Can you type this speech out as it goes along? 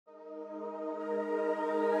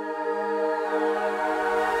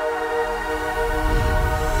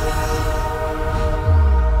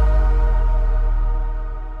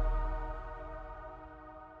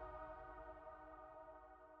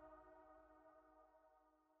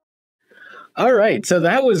All right, so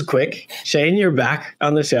that was quick. Shayne, you're back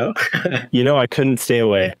on the show. I couldn't stay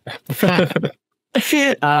away.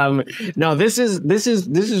 No, this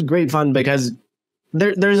is great fun because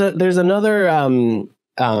there's another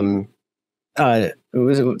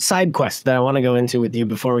side quest that I want to go into with you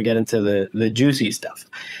before we get into the juicy stuff.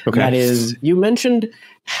 Okay. That is, you mentioned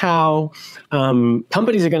how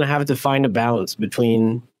companies are going to have to find a balance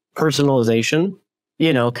between personalization,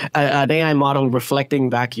 an AI model reflecting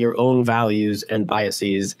back your own values and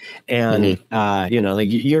biases, and like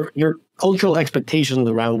your cultural expectations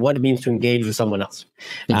around what it means to engage with someone else.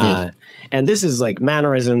 And this is like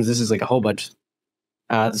mannerisms. This is like a whole bunch.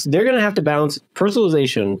 They're going to have to balance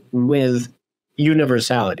personalization with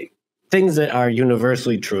universality, things that are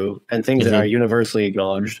universally true and things that are universally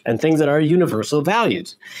acknowledged and things that are universal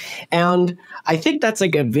values. And I think that's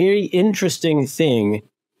like a very interesting thing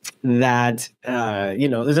that,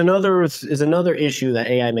 is another issue that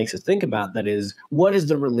AI makes us think about. That is, what is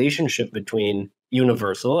the relationship between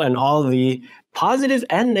universal and all the positive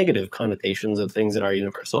and negative connotations of things that are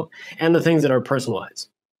universal and the things that are personalized,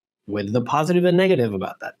 with the positive and negative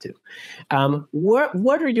about that too.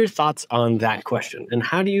 What are your thoughts on that question? And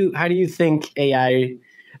how do you think AI,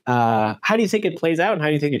 how do you think it plays out, and how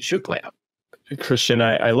do you think it should play out? Christian,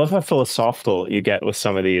 I love how philosophical you get with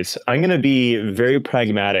some of these. I'm going to be very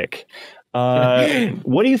pragmatic.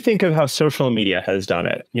 What do you think of how social media has done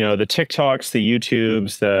it? The TikToks, the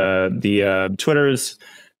YouTubes, the Twitters,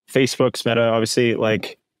 Facebooks, Meta, obviously,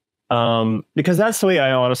 because that's the way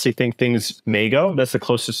I honestly think things may go. That's the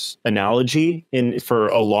closest analogy for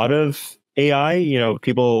a lot of AI.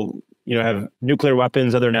 People, have nuclear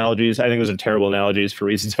weapons, other analogies. I think those are terrible analogies for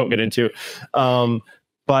reasons I don't get into.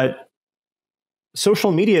 But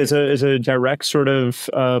social media is a direct sort of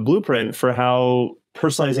blueprint for how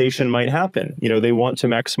personalization might happen. They want to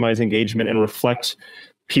maximize engagement and reflect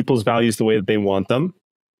people's values the way that they want them.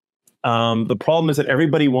 The problem is that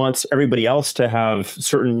everybody wants everybody else to have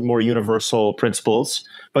certain more universal principles,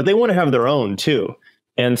 but they want to have their own too.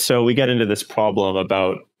 And so we get into this problem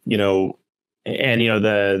about,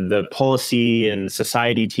 the policy and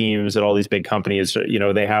society teams at all these big companies,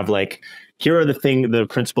 they have here are the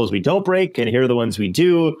principles we don't break, and here are the ones we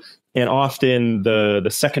do. And often the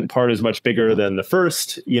second part is much bigger than the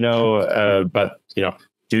first, but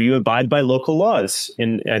do you abide by local laws?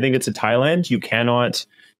 And I think it's in Thailand, you cannot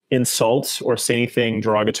insult or say anything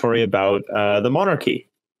derogatory about the monarchy.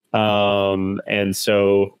 And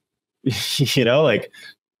so, do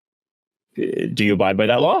you abide by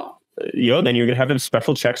that law? Then you're going to have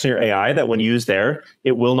special checks on your AI that when used there,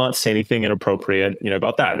 it will not say anything inappropriate,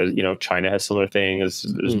 about that. China has similar things.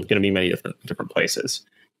 There's going to be many different places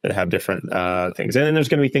that have different things. And then there's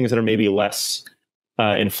going to be things that are maybe less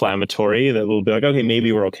inflammatory that will be like, okay,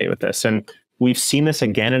 maybe we're okay with this. And we've seen this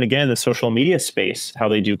again and again in the social media space, how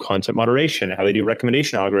they do content moderation, how they do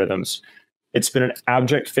recommendation algorithms. It's been an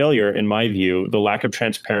abject failure, in my view, the lack of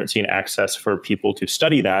transparency and access for people to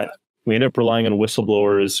study that. We end up relying on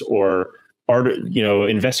whistleblowers or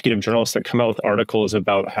investigative journalists that come out with articles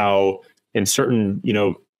about how in certain,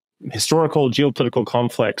 historical geopolitical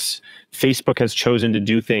conflicts, Facebook has chosen to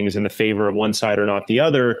do things in the favor of one side or not the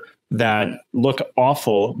other that look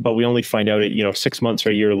awful, but we only find out 6 months or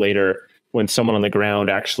a year later when someone on the ground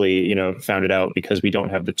actually, found it out, because we don't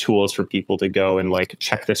have the tools for people to go and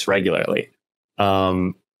check this regularly.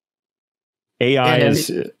 AI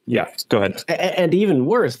go ahead. And even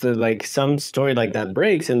worse, some story like that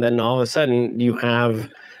breaks, and then all of a sudden you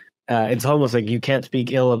have, it's almost like you can't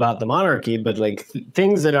speak ill about the monarchy, but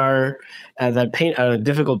things that are that paint a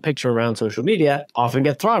difficult picture around social media often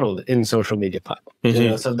get throttled in social media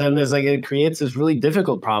platforms. So then there's it creates this really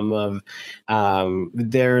difficult problem of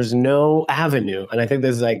there's no avenue, and I think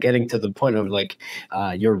this is getting to the point of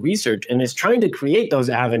your research, and it's trying to create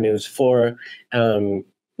those avenues for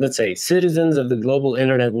let's say citizens of the global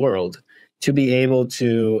internet world to be able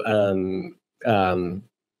to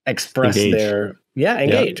express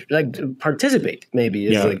engage, participate maybe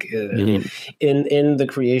is in the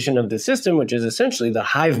creation of the system, which is essentially the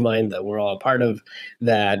hive mind that we're all a part of,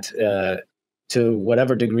 that to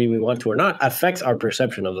whatever degree we want to or not affects our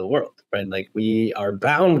perception of the world, right? We are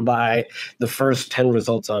bound by the first 10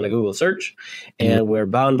 results on a Google search, and we're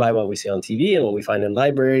bound by what we see on TV and what we find in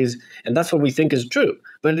libraries, and that's what we think is true.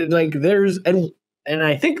 But there's and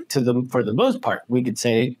I think for the most part we could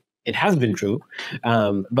say it has been true,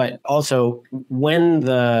 but also when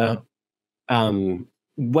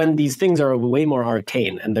these things are way more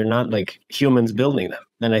arcane and they're not humans building them,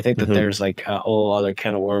 then I think that there's a whole other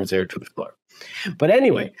can of worms there to explore. But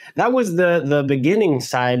anyway, that was the beginning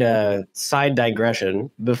side digression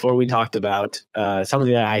before we talked about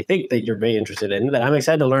something that I think that you're very interested in, that I'm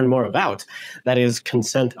excited to learn more about, that is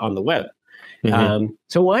consent on the web.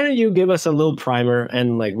 So why don't you give us a little primer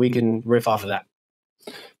and like we can riff off of that?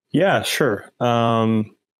 Yeah, sure.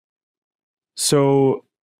 So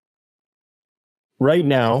right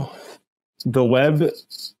now, the web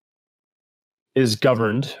is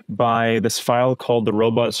governed by this file called the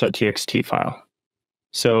Robots.txt file.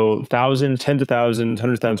 So thousands, tens of thousands,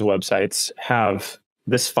 hundreds of thousands of websites have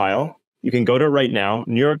this file. You can go to it right now,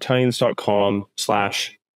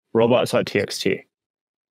 newyorktimes.com/robots.txt.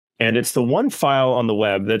 And it's the one file on the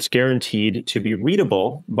web that's guaranteed to be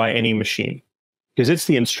readable by any machine, because it's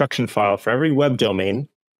the instruction file for every web domain,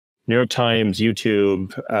 New York Times,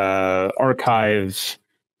 YouTube, archives,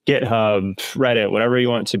 GitHub, Reddit, whatever you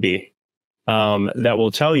want it to be, that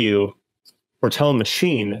will tell you or tell a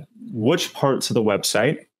machine which parts of the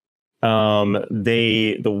website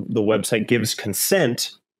the website gives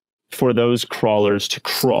consent for those crawlers to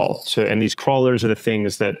crawl. So, and these crawlers are the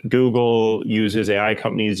things that Google uses, AI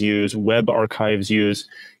companies use, web archives use.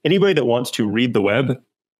 Anybody that wants to read the web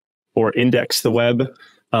or index the web,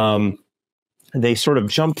 they sort of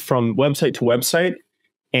jump from website to website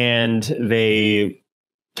and they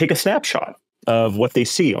take a snapshot of what they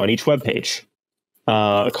see on each web page,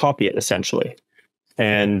 copy it essentially.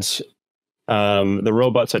 And the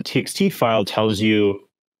robots.txt file tells you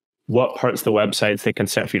what parts of the websites they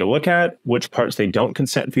consent for you to look at, which parts they don't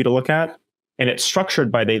consent for you to look at. And it's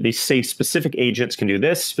structured by, they say specific agents can do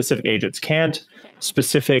this, specific agents can't,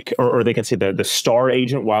 specific, or they can say the star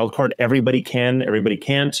agent wildcard, everybody can, everybody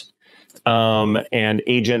can't. And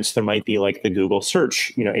agents, there might be like the Google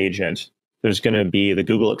search, agent. There's going to be the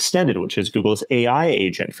Google Extended, which is Google's AI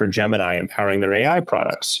agent for Gemini, empowering their AI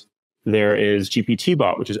products. There is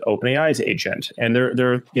GPT-Bot, which is OpenAI's agent, and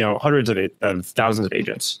there are hundreds of thousands of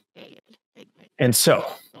agents. And so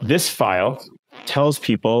this file tells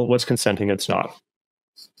people what's consenting, what's not.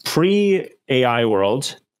 Pre-AI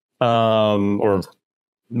world, or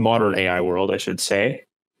modern AI world, I should say,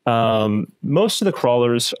 most of the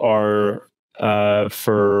crawlers are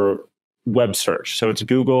for web search. So it's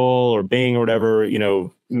Google or Bing or whatever,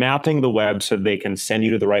 mapping the web so they can send you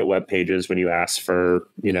to the right web pages when you ask for,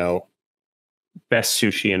 best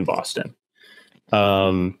sushi in Boston.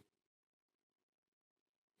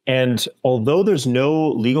 And although there's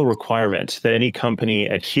no legal requirement that any company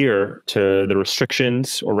adhere to the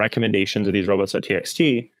restrictions or recommendations of these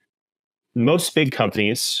robots.txt, most big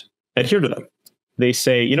companies adhere to them. They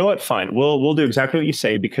say, you know what, fine, we'll do exactly what you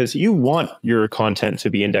say, because you want your content to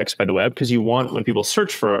be indexed by the web, because you want, when people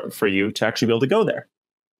search for you, to actually be able to go there.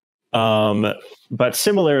 But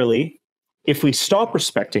similarly, if we stop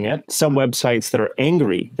respecting it, some websites that are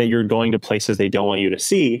angry that you're going to places they don't want you to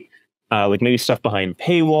see, like maybe stuff behind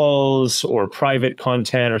paywalls or private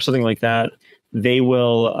content or something like that, they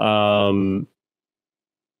will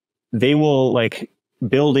like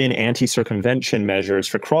build in anti-circumvention measures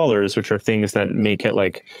for crawlers, which are things that make it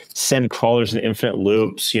like send crawlers in infinite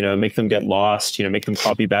loops, make them get lost, make them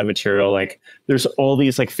copy bad material. Like there's all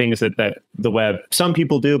these like things that the web, some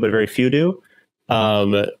people do, but very few do,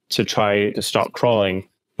 to try to stop crawling.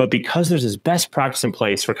 But because there's this best practice in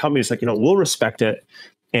place for companies like, we'll respect it.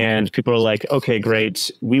 And people are like, okay, great.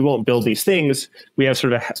 We won't build these things. We have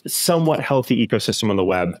sort of a somewhat healthy ecosystem on the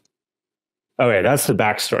web. Okay, that's the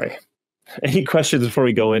backstory. Any questions before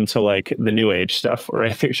we go into like the new age stuff, or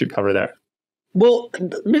I think we should cover that? Well,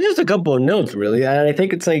 just a couple of notes, really. I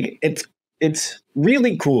think it's like it's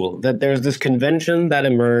really cool that there's this convention that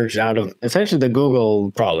emerged out of essentially the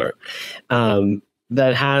Google crawler,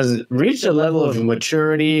 that has reached a level of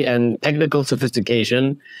maturity and technical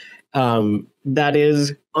sophistication that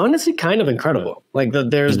is honestly kind of incredible. Like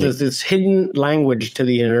there's this hidden language to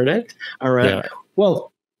the internet around.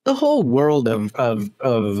 Well, the whole world of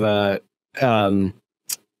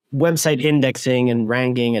website indexing and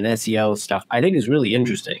ranking and SEO stuff, I think is really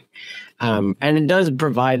interesting. And it does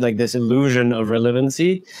provide like this illusion of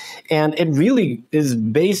relevancy. And it really is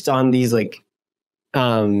based on these like,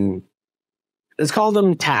 let's call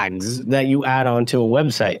them tags that you add onto a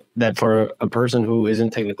website that for a person who isn't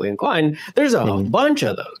technically inclined, there's a bunch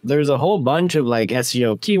of those. There's a whole bunch of like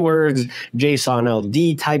SEO keywords, JSON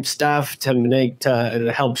LD type stuff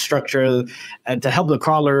to help structure, to help the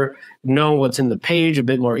crawler know what's in the page a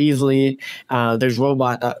bit more easily. There's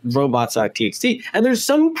Robots.txt, and there's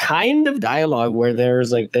some kind of dialogue where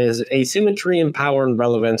there's asymmetry in power and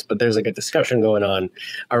relevance, but there's like a discussion going on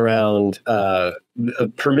around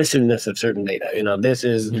permissiveness of certain data. This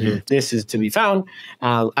is to be found.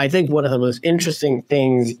 I think one of the most interesting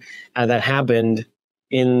things that happened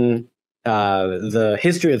in the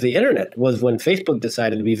history of the internet was when Facebook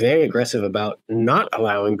decided to be very aggressive about not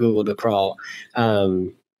allowing Google to crawl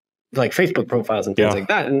like Facebook profiles and things like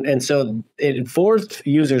that. And so it forced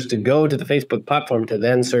users to go to the Facebook platform to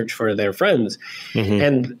then search for their friends.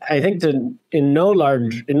 And I think that in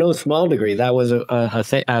no small degree, that was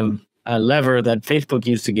a lever that Facebook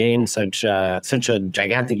used to gain such a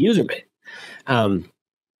gigantic user base.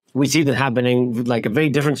 We see that happening with like a very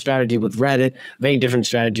different strategy with Reddit, very different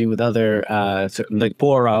strategy with other like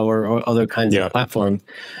Quora or other kinds of platforms.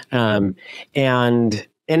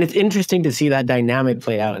 And it's interesting to see that dynamic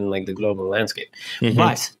play out in like the global landscape.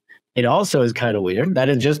 But it also is kind of weird that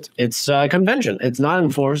it's convention. It's not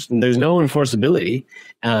enforced, and there's no enforceability.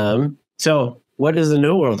 So what does the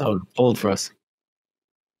new world hold for us?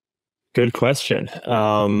 Good question.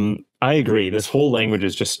 I agree. This whole language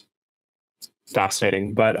is just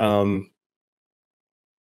fascinating, but I'll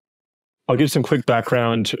give some quick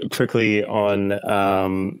background quickly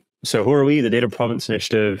on so who are we? The Data Provenance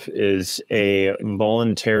Initiative is a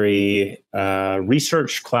voluntary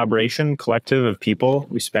research collaboration collective of people.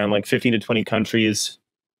 We span like 15 to 20 countries.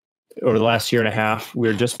 Over the last year and a half,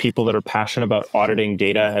 we're just people that are passionate about auditing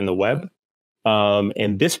data and the web.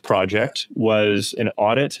 And this project was an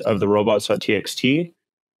audit of the Robots.txt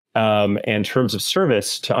and terms of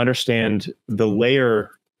service to understand the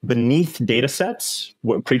layer beneath data sets,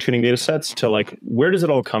 pre-training data sets, to like, where does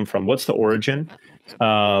it all come from? What's the origin?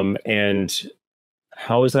 And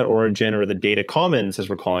how is that origin, or the data commons, as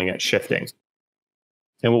we're calling it, shifting?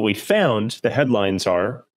 And what we found, the headlines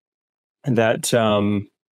are that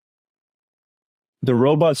the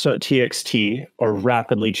robots.txt are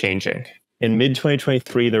rapidly changing. In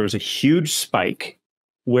mid-2023, there was a huge spike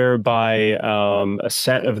whereby a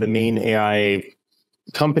set of the main AI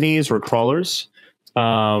companies or crawlers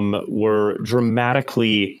were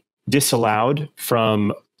dramatically disallowed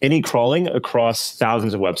from any crawling across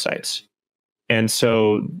thousands of websites. And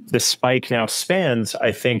so the spike now spans,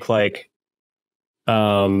 I think, like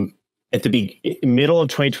at the middle of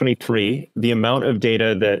 2023, the amount of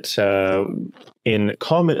data that in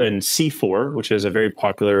C4, which is a very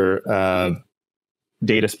popular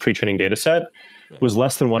pre-training data set, was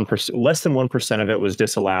less than 1%. Less than 1% of it was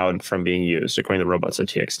disallowed from being used, according to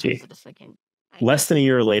robots.txt. Less than a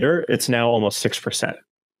year later, it's now almost 6%.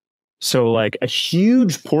 So like a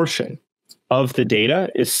huge portion of the data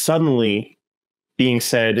is suddenly being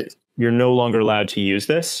said, you're no longer allowed to use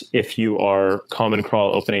this if you are Common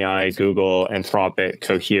Crawl, OpenAI, Google, Anthropic,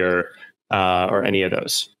 Cohere, or any of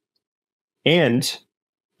those. And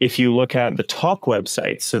if you look at the top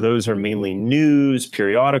websites, so those are mainly news,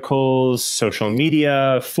 periodicals, social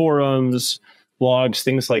media, forums, blogs,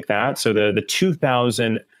 things like that. So the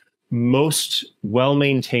 2,000 most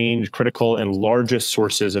well-maintained, critical, and largest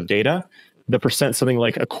sources of data, the percent something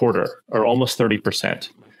like a quarter or almost 30%.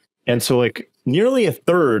 And so like nearly a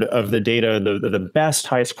third of the data, the best,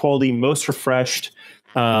 highest quality, most refreshed,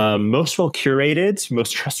 most well curated,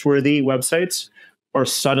 most trustworthy websites are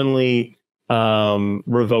suddenly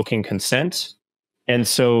revoking consent. And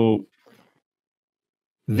so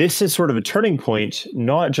this is sort of a turning point,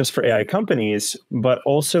 not just for AI companies, but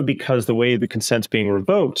also because the way the consent's being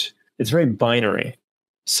revoked, it's very binary.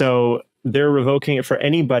 So they're revoking it for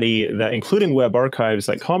anybody that, including web archives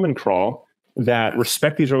like Common Crawl, that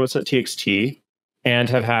respect these robots.txt and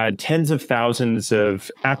have had tens of thousands of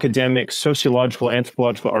academic, sociological,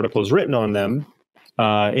 anthropological articles written on them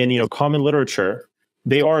in common literature.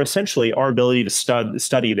 They are essentially our ability to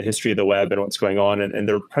study the history of the web and what's going on. And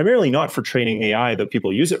they're primarily not for training AI, though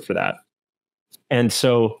people use it for that. And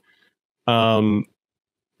so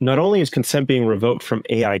not only is consent being revoked from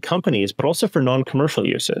AI companies, but also for non-commercial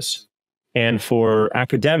uses and for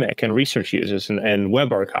academic and research uses and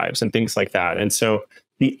web archives and things like that. And so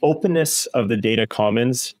the openness of the data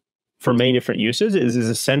commons for many different uses is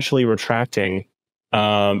essentially retracting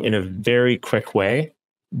in a very quick way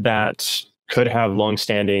that could have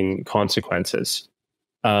longstanding consequences.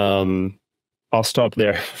 I'll stop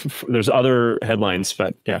there. There's other headlines,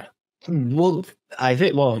 but yeah. Well,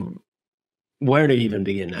 where to even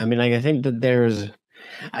begin? I mean, like, I think that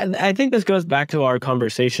I think this goes back to our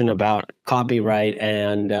conversation about copyright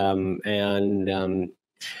and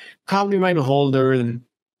copyright holder.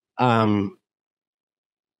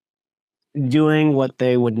 doing what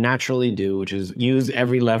they would naturally do, which is use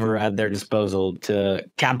every lever at their disposal to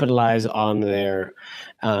capitalize on their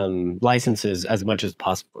licenses as much as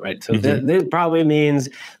possible, right? So this probably means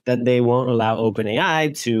that they won't allow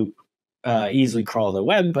OpenAI to easily crawl the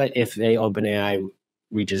web, but if OpenAI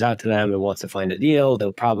reaches out to them and wants to find a deal,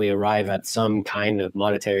 they'll probably arrive at some kind of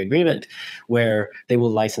monetary agreement where they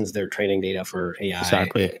will license their training data for AI.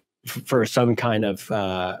 Exactly. For some kind of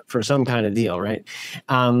deal, right?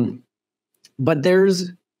 But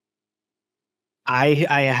I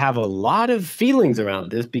have a lot of feelings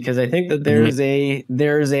around this because I think that there's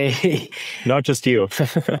a not just you.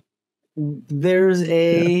 There's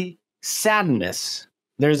a sadness.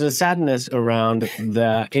 There's a sadness around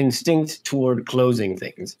the instinct toward closing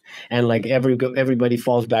things, and like everybody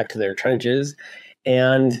falls back to their trenches,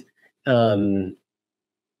 and but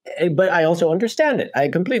I also understand it. I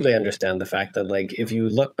completely understand the fact that, like, if you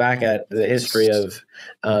look back at the history of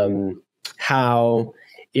how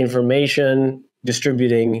information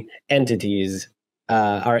distributing entities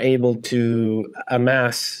are able to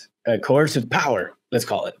amass coercive power, let's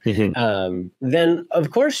call it, then of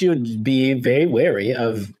course you'd be very wary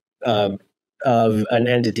of an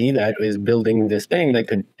entity that is building this thing that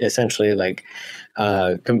could essentially like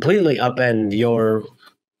completely upend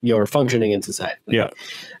your functioning in society. Yeah.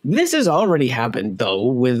 This has already happened though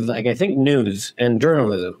with, like, I think news and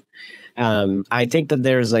journalism. I think that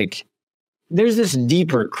there's this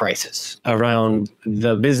deeper crisis around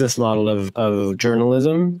the business model of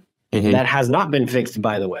journalism that has not been fixed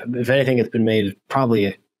by the web. If anything, it's been made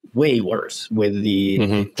probably way worse with the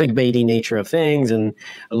clickbaity nature of things and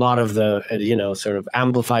a lot of the sort of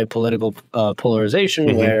amplified political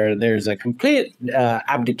polarization, where there's a complete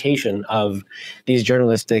abdication of these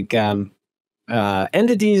journalistic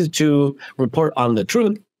entities to report on the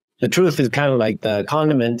truth. The truth is kind of like the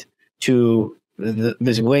condiment to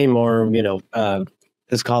this way more,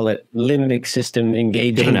 let's call it limbic system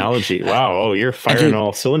engaging. Good analogy. Wow. Oh, you're firing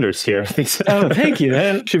all cylinders here. Oh, thank you,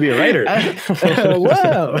 man. Should be a writer.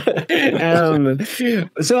 Whoa.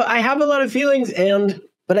 So I have a lot of feelings,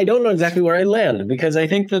 but I don't know exactly where I land, because I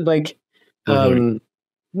think that, like, and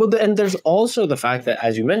there's also the fact that,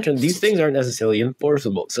 as you mentioned, these things aren't necessarily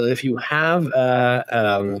enforceable. So if you have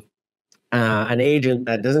an agent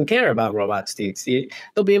that doesn't care about Robots.txt,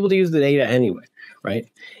 they'll be able to use the data anyway, right?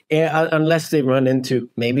 Unless they run into,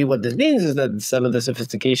 maybe what this means is that some of the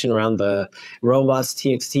sophistication around the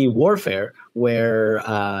Robots.txt warfare, where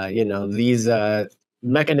these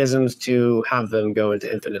mechanisms to have them go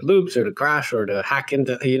into infinite loops or to crash or to hack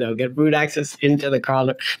into, get root access into the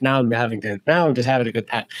crawler. Now I'm just having a good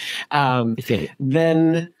time.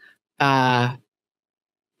 Then, I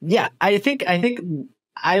think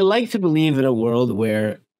I like to believe in a world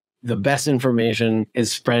where the best information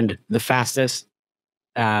is spread the fastest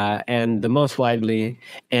and the most widely,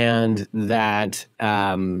 and that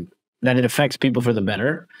it affects people for the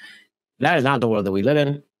better. That is not the world that we live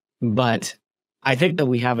in, but I think that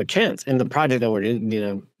we have a chance in the project that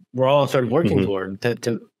we're all sort of working toward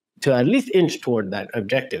to at least inch toward that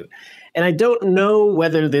objective. And I don't know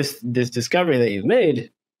whether this discovery that you've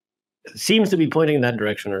made seems to be pointing in that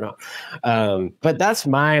direction or not. But that's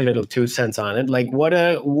my little 2 cents on it. Like,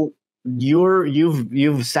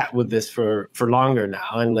 you've sat with this for longer now,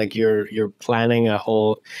 and like you're planning a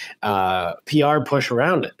whole PR push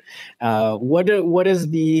around it. What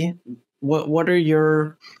are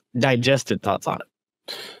your digested thoughts on it?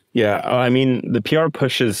 Yeah, I mean, the PR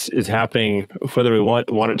push is happening whether we want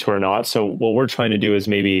it to or not. So what we're trying to do is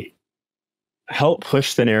maybe help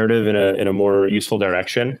push the narrative in a more useful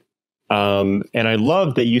direction. And I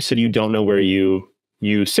love that you said you don't know where you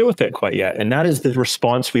sit with it quite yet. And that is the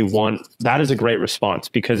response we want. That is a great response,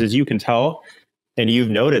 because as you can tell, and you've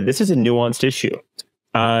noted, this is a nuanced issue.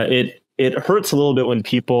 It hurts a little bit when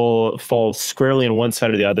people fall squarely on one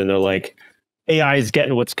side or the other, and they're like, AI is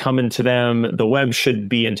getting what's coming to them. The web should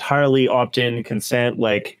be entirely opt-in consent,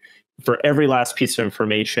 like for every last piece of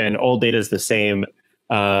information, all data is the same,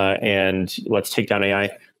 and let's take down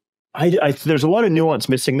AI. There's a lot of nuance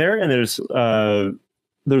missing there, and there's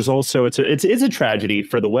also it's a tragedy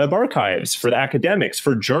for the web archives, for the academics,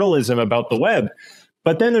 for journalism about the web.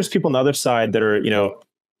 But then there's people on the other side that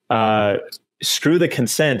are screw the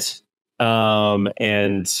consent,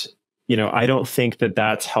 and I don't think that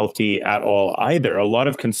that's healthy at all either. A lot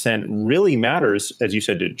of consent really matters, as you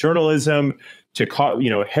said, to journalism, to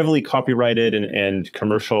heavily copyrighted and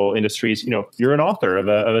commercial industries. You're an author of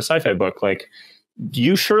a sci-fi book, like.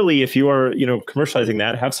 You surely, if you are, commercializing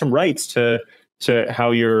that, have some rights to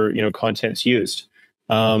how your, content's used.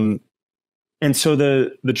 And so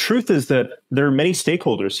the truth is that there are many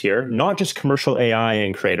stakeholders here, not just commercial AI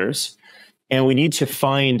and creators, And we need to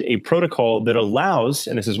find a protocol that allows,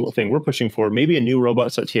 and this is one thing we're pushing for, maybe a new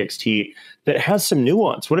Robots.txt that has some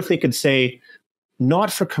nuance. What if they could say,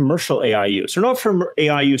 not for commercial AI use, or not for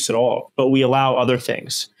AI use at all, but we allow other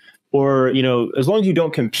things? Or, as long as you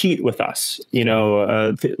don't compete with us,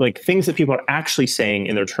 like things that people are actually saying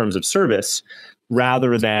in their terms of service,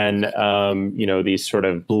 rather than, these sort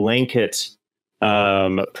of blanket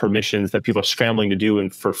permissions that people are scrambling to do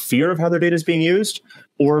and for fear of how their data is being used,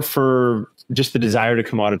 or for just the desire to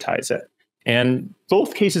commoditize it. And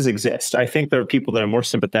both cases exist. I think there are people that are more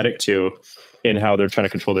sympathetic to in how they're trying to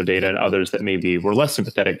control their data, and others that maybe we're less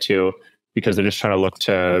sympathetic to because they're just trying to look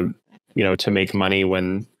to, to make money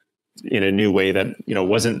when in a new way that,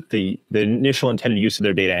 wasn't the initial intended use of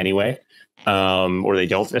their data anyway. Or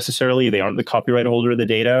they aren't the copyright holder of the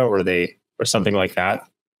data, or something like that.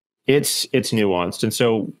 It's nuanced. And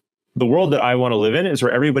so the world that I want to live in is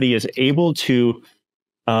where everybody is able to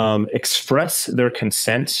express their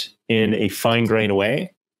consent in a fine-grained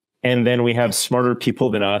way. And then we have smarter people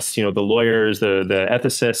than us, the lawyers, the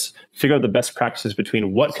ethicists, figure out the best practices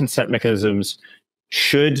between what consent mechanisms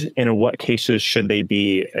should and in what cases should they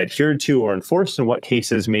be adhered to or enforced, and what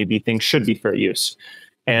cases maybe things should be fair use.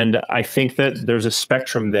 And I think that there's a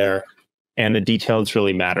spectrum there, and the details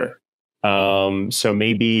really matter. So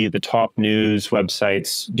maybe the top news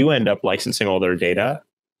websites do end up licensing all their data,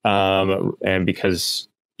 and because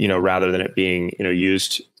rather than it being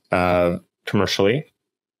used commercially.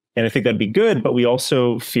 And I think that'd be good, but we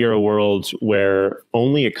also fear a world where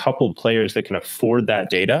only a couple players that can afford that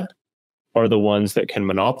data are the ones that can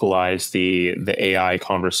monopolize the AI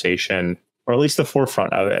conversation, or at least the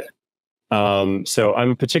forefront of it. So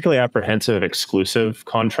I'm particularly apprehensive of exclusive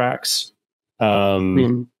contracts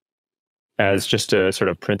as just a sort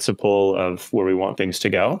of principle of where we want things to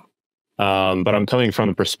go. But I'm coming from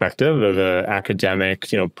the perspective of an academic,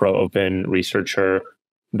 pro-open researcher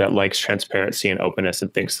that likes transparency and openness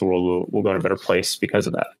and thinks the world will go in a better place because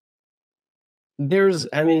of that.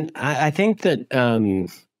 I think that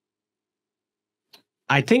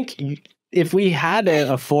if we had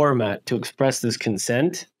a format to express this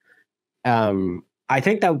consent, I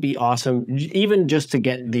think that would be awesome, even just to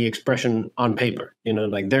get the expression on paper.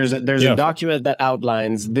 Like there's a document that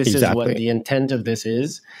outlines this is what the intent of this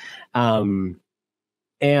is, but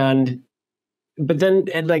then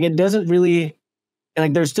it doesn't really,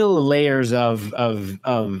 like, there's still layers of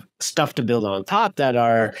stuff to build on top that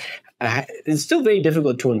are it's still very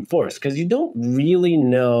difficult to enforce, because you don't really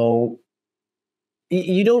know,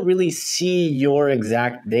 you don't really see your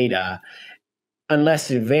exact data unless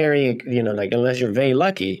you're very, unless you're very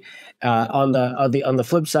lucky. On the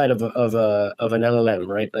flip side of an LLM,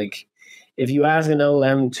 right? Like, if you ask an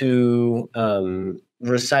LLM to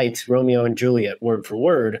recite Romeo and Juliet word for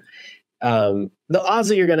word, the odds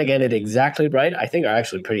that you're going to get it exactly right, I think, are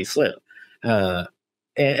actually pretty slim.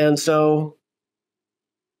 And so,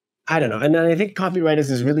 I don't know. And then I think copyright is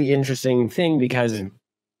this really interesting thing, because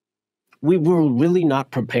we were really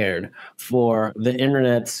not prepared for the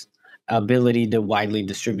internet's ability to widely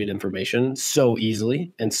distribute information so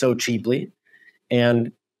easily and so cheaply,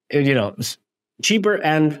 and cheaper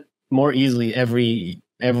and more easily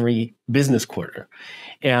every business quarter.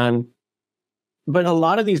 But a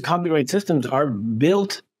lot of these copyright systems are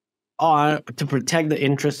built to protect the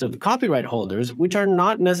interests of the copyright holders, which are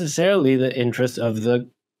not necessarily the interests of the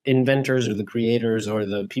inventors or the creators or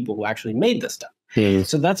the people who actually made this stuff.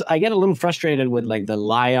 So I get a little frustrated with like the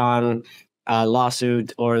Lion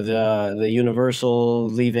lawsuit, or the Universal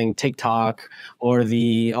leaving TikTok, or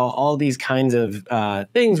all these kinds of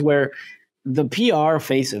things where the PR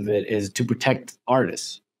face of it is to protect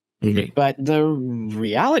artists. But the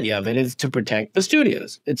reality of it is to protect the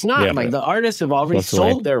studios. It's not like the artists have already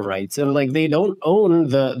sold their rights, and like they don't own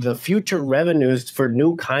the future revenues for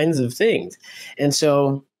new kinds of things. And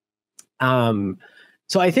so,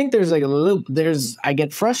 so I think there's like I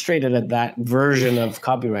get frustrated at that version of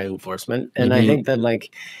copyright enforcement. And I think that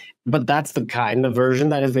but that's the kind of version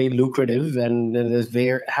that is very lucrative and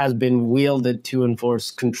has been wielded to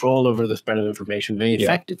enforce control over the spread of information very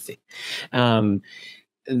effectively.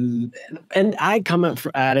 And I come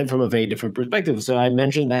at it from a very different perspective. So I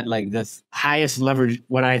mentioned that like the highest leverage,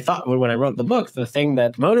 when I wrote the book, the thing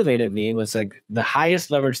that motivated me was like the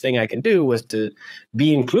highest leverage thing I can do was to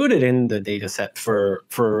be included in the data set for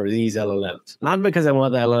these LLMs. Not because I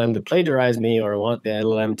want the LLM to plagiarize me or I want the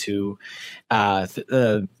LLM to,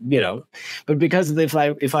 but because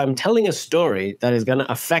if I'm telling a story that is going to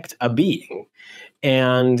affect a being,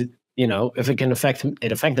 and you know, if it can affect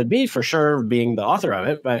it, affected me for sure, being the author of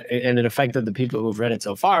it, but and it affected the people who've read it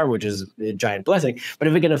so far, which is a giant blessing. But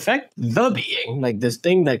if it can affect the being, like this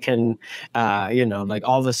thing that can, you know, like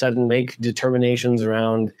all of a sudden make determinations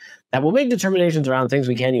around that will make determinations around things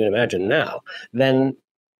we can't even imagine now, then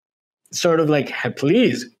sort of like,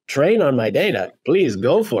 please train on my data, please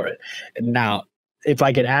go for it. Now, if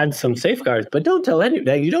I could add some safeguards, but don't tell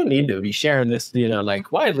anybody, you don't need to be sharing this, you know,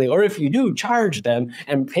 like widely, or if you do, charge them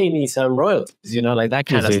and pay me some royalties, you know, like that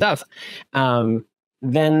kind of stuff.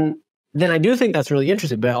 Then I do think that's really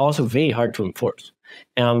interesting, but also very hard to enforce.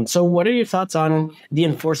 So what are your thoughts on the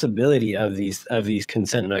enforceability of these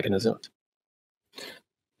consent mechanisms?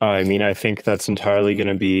 I mean, I think that's entirely going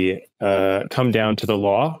to be come down to the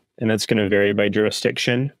law, and that's going to vary by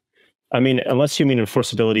jurisdiction. I mean, unless you mean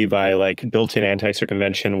enforceability by like built-in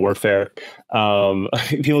anti-circumvention warfare,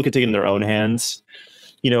 people could take it in their own hands.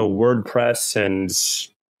 You know, WordPress and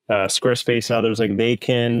Squarespace and others, like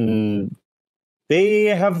they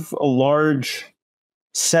have a large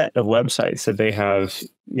set of websites that they have,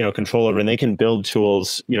 you know, control over, and they can build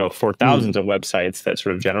tools, you know, for thousands of websites that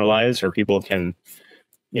sort of generalize, or people can,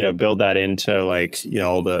 you know, build that into like, you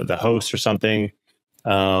know, the host or something.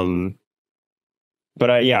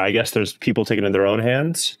 But yeah, I guess there's people taking it in their own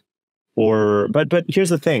hands. But here's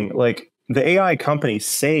the thing: like the AI companies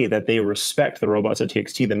say that they respect the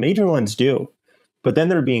Robots.txt. The major ones do, but then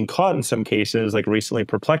they're being caught in some cases. Like recently,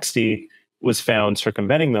 Perplexity was found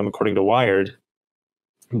circumventing them, according to Wired.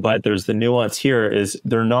 But there's the nuance here: is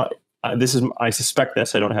they're not. This is, I suspect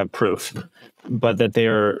this. I don't have proof, but that they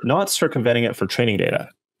are not circumventing it for training data,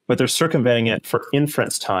 but they're circumventing it for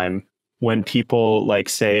inference time. When people like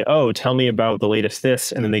say, oh, tell me about the latest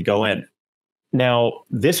this, and then they go in. Now,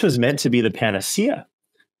 this was meant to be the panacea,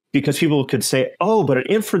 because people could say, oh, but at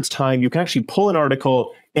inference time, you can actually pull an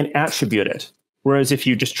article and attribute it. Whereas if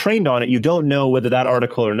you just trained on it, you don't know whether that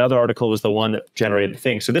article or another article was the one that generated the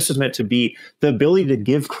thing. So this was meant to be the ability to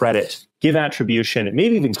give credit, give attribution, and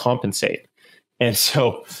maybe even compensate. And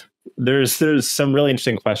so there's some really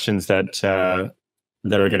interesting questions that are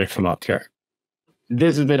going to come up here.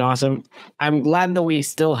 This has been awesome. I'm glad that we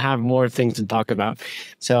still have more things to talk about.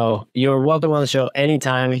 So you're welcome on the show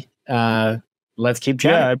anytime. Let's keep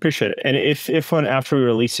chatting. Yeah, I appreciate it. And if when after we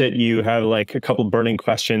release it, you have like a couple burning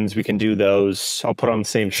questions, we can do those. I'll put on the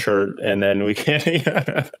same shirt, and then we can. We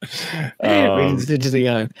can stitch it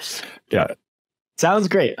together. Yeah. Sounds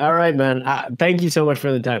great. All right, man. Thank you so much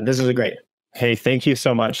for the time. This was great. Hey, thank you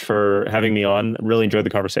so much for having me on. Really enjoyed the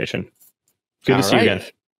conversation. Good to see you again.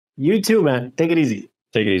 You too, man. Take it easy.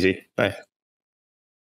 Take it easy. Bye.